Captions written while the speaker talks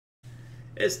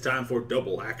It's time for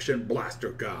Double Action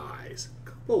Blaster Guys,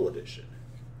 Couple Edition,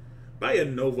 by a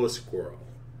Nova Squirrel.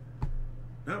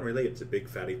 Not related to Big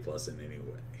Fatty Plus in any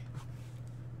way.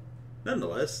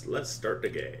 Nonetheless, let's start the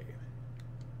game.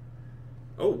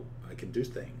 Oh, I can do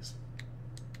things.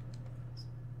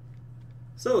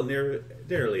 So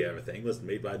nearly everything was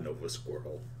made by Nova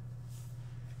Squirrel.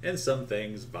 And some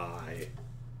things by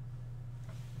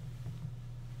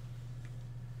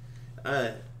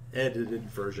edited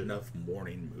version of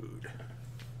Morning Mood.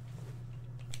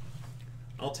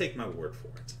 I'll take my word for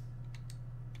it.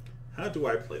 How do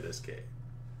I play this game?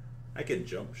 I can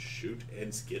jump, shoot,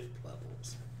 and skip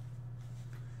levels.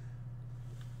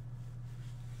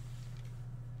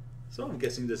 So I'm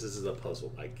guessing this is a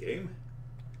puzzle-like game.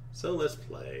 So let's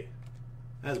play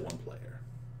as one player.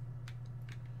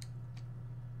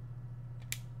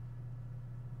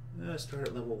 Let's start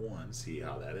at level 1, see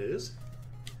how that is.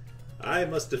 I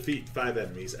must defeat 5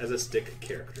 enemies as a stick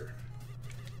character.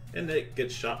 And they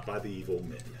get shot by the evil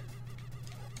men.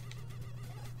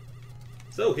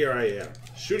 So here I am,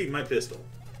 shooting my pistol.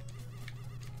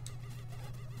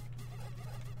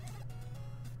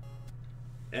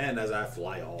 And as I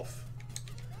fly off,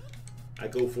 I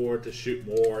go forward to shoot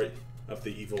more of the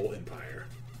evil empire.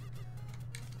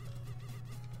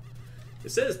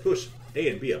 It says push A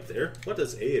and B up there. What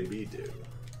does A and B do?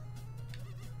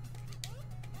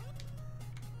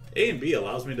 A and B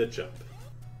allows me to jump.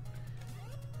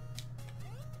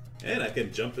 And I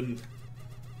can jump and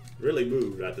really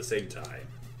move at the same time.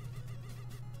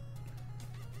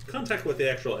 Contact with the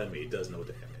actual enemy does no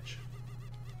damage.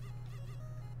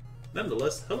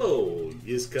 Nonetheless, hello,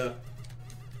 Yizka.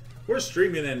 We're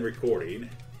streaming and recording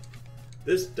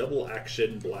this double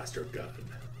action blaster gun.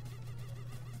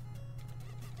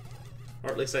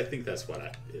 Or at least I think that's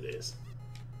what it is.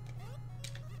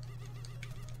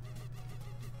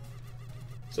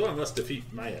 So I must defeat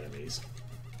my enemies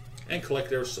and collect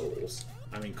their souls.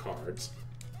 I mean cards.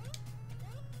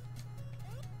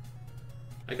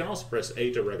 I can also press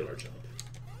A to regular jump.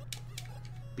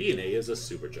 B and A is a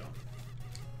super jump.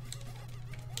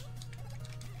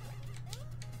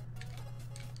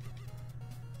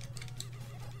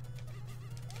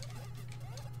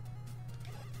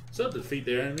 So to defeat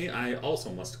their enemy, I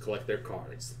also must collect their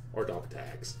cards, or dog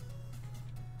tags.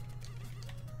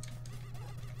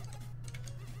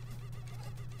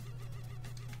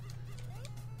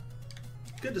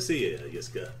 Good to see you,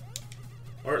 Yiska.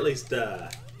 Or at least,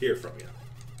 hear from you.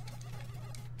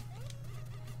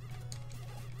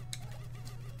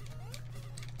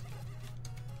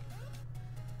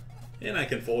 And I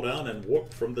can fall down and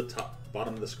warp from the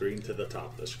bottom of the screen to the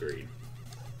top of the screen.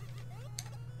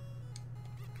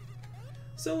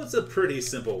 So it's a pretty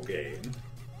simple game.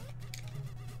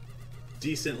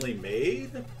 Decently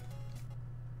made.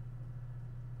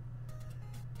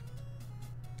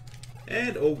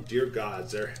 And oh dear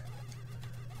gods, they're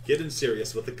getting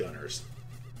serious with the gunners.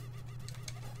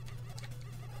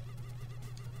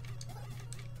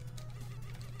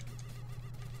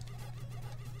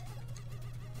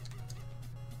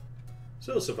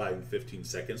 So surviving 15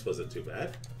 seconds wasn't too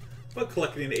bad, but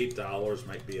collecting $8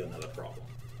 might be another problem.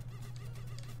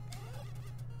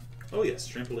 Oh yes,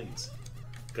 trampolines.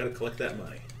 Gotta collect that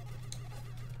money.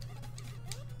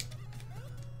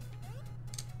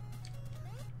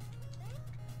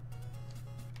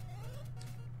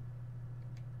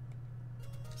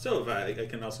 So if I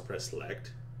can also press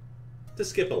select to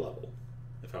skip a level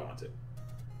if I want to.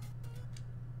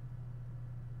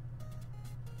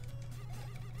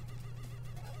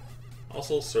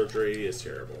 Also, surgery is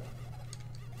terrible,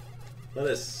 but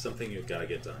it's something you've got to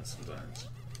get done sometimes.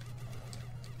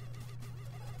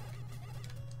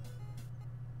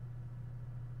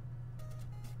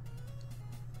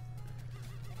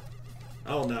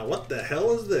 Oh, now what the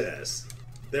hell is this?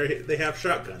 They have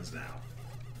shotguns now.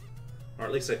 Or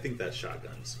at least I think that's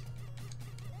shotguns.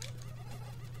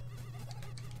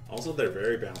 Also, they're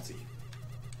very bouncy.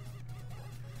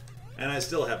 And I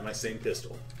still have my same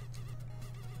pistol.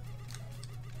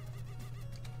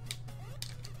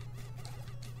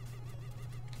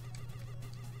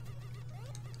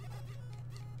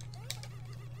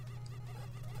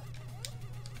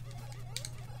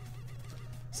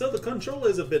 So the control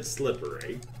is a bit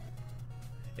slippery.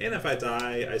 And if I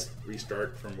die, I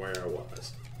restart from where I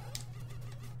was.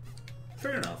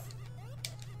 Fair enough.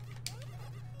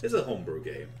 It's a homebrew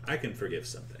game. I can forgive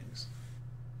something.